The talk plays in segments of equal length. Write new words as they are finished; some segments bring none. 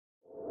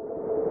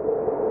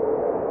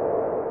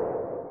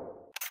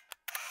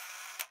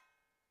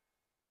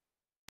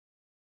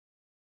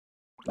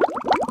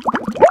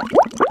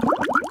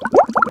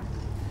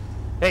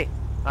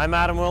I'm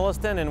Adam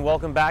Williston, and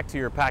welcome back to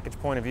your Package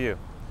Point of View.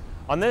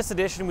 On this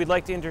edition, we'd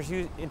like to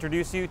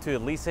introduce you to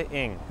Lisa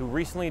Ng, who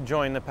recently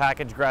joined the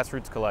PKG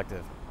Grassroot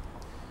Collective.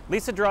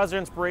 Lisa draws her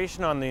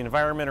inspiration on the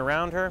environment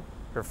around her,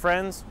 her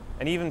friends,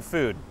 and even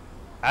food.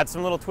 Add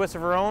some little twists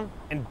of her own,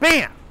 and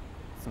BAM!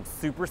 Some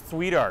super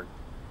sweet art.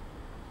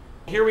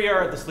 Here we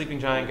are at the Sleeping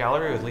Giant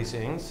Gallery with Lisa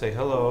Ng. Say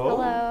hello.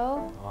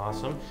 Hello.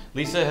 Awesome.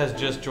 Lisa has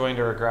just joined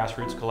our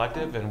Grassroots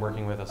Collective and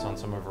working with us on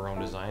some of her own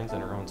designs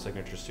and her own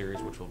signature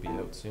series, which will be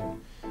out soon.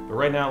 But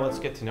right now, let's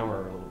get to know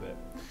her a little bit.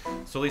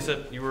 So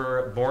Lisa, you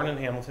were born in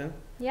Hamilton.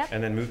 Yep.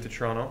 And then moved to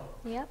Toronto.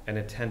 Yep. And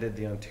attended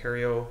the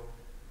Ontario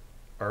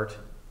Art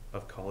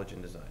of College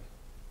and Design.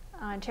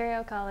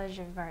 Ontario College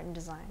of Art and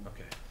Design.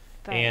 Okay.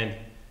 But, and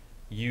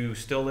you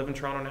still live in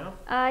Toronto now?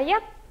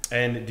 Yep.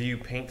 And do you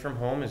paint from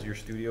home? Is your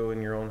studio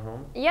in your own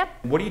home?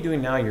 Yep. What are you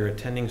doing now? You're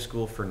attending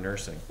school for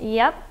nursing.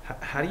 Yep.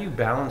 How do you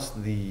balance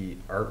the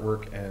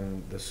artwork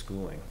and the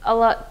schooling? A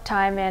lot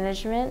time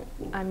management.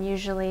 I'm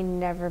usually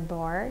never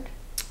bored.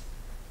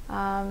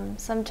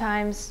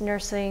 Sometimes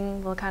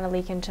nursing will kind of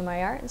leak into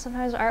my art, and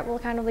sometimes art will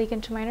kind of leak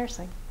into my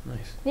nursing.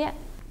 Nice. Yeah.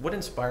 What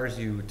inspires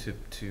you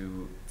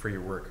for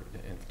your work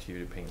and to you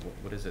to paint?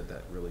 What is it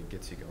that really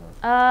gets you going?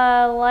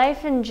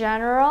 Life in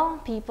general,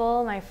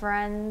 people, my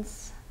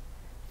friends,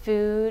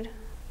 food.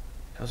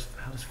 How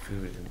does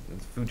food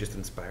just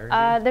inspire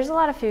you? There's a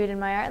lot of food in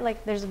my art.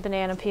 Like there's a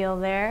banana peel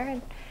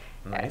there.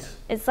 Nice.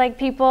 It's like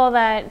people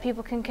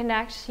can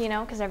connect, you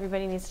know, because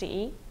everybody needs to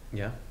eat.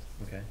 Yeah.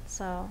 Okay.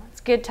 So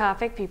it's a good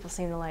topic. People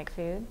seem to like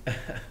food.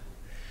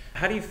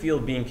 How do you feel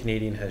being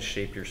Canadian has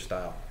shaped your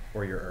style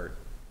or your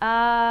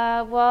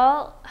art?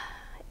 Well,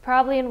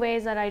 probably in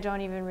ways that I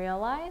don't even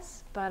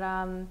realize, but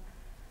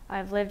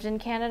I've lived in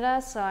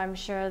Canada, so I'm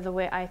sure the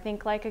way I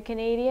think like a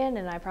Canadian,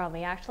 and I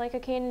probably act like a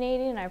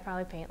Canadian, and I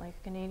probably paint like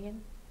a Canadian.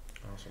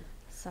 Awesome.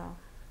 So.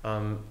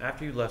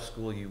 After you left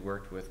school, you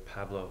worked with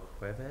Pablo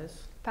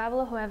Jueves?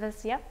 Pablo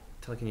Jueves, yep.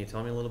 Can you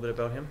tell me a little bit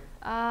about him?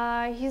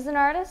 He's an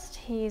artist.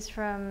 He's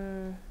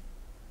from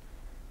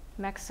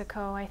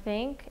Mexico, I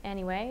think.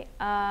 Anyway,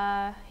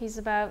 he's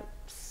about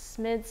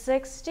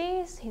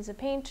mid-60s. He's a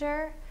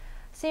painter.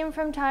 See him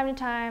from time to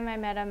time. I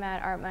met him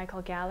at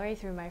ArtMichael Gallery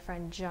through my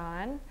friend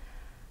John.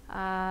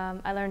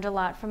 I learned a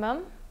lot from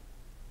him.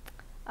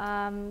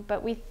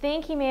 But we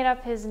think he made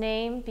up his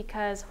name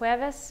because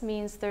Jueves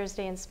means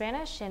Thursday in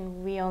Spanish,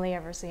 and we only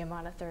ever see him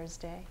on a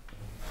Thursday.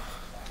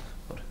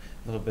 A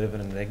little bit of an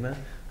enigma.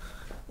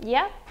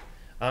 Yep.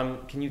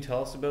 Can you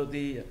tell us about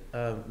the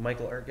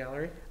Michael Art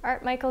Gallery?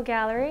 ArtMichael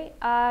Gallery.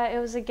 It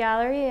was a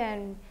gallery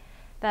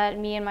that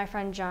me and my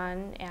friend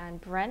John and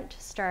Brent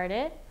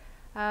started.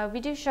 We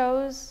do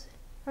shows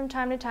from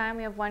time to time.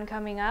 We have one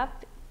coming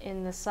up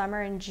in the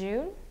summer in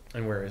June.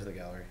 And where is the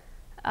gallery?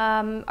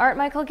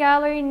 ArtMichael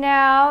Gallery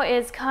now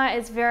is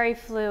very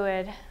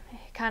fluid.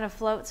 It kind of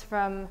floats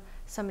from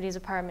somebody's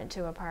apartment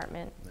to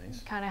apartment.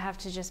 Nice. You kind of have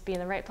to just be in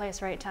the right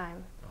place, right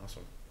time.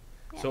 Awesome.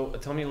 Yeah. So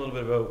tell me a little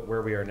bit about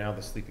where we are now,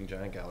 the Sleeping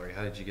Giant Gallery.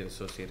 How did you get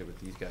associated with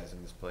these guys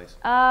in this place?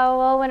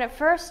 Well, when it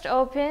first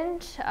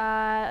opened,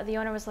 the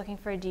owner was looking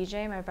for a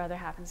DJ. My brother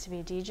happens to be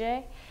a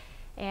DJ.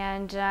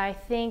 And I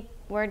think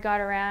word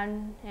got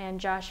around, and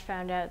Josh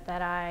found out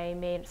that I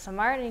made some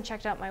art, and he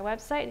checked out my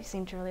website. He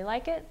seemed to really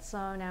like it,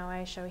 so now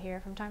I show here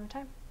from time to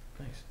time.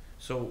 Nice.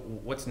 So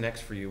what's next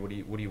for you? What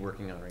are you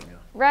working on right now?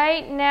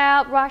 Right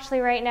now, well,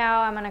 actually right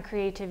now I'm on a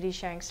creativity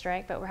sharing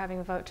strike, but we're having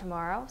a vote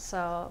tomorrow,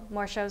 so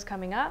more shows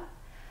coming up.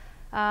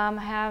 I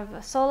have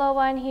a solo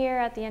one here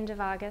at the end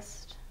of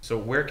August. So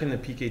where can the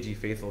PKG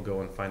faithful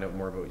go and find out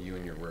more about you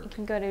and your work? You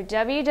can go to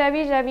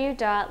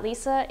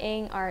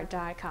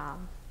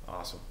www.lisaingart.com.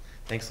 Awesome.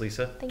 Thanks,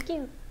 Lisa. Thank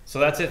you. So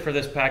that's it for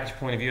this Package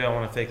Point of View. I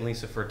want to thank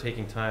Lisa for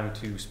taking time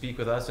to speak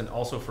with us and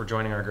also for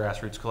joining our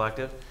Grassroots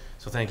Collective.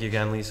 So thank you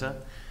again, Lisa.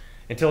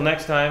 Until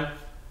next time,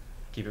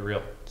 keep it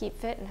real. Keep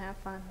fit and have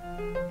fun.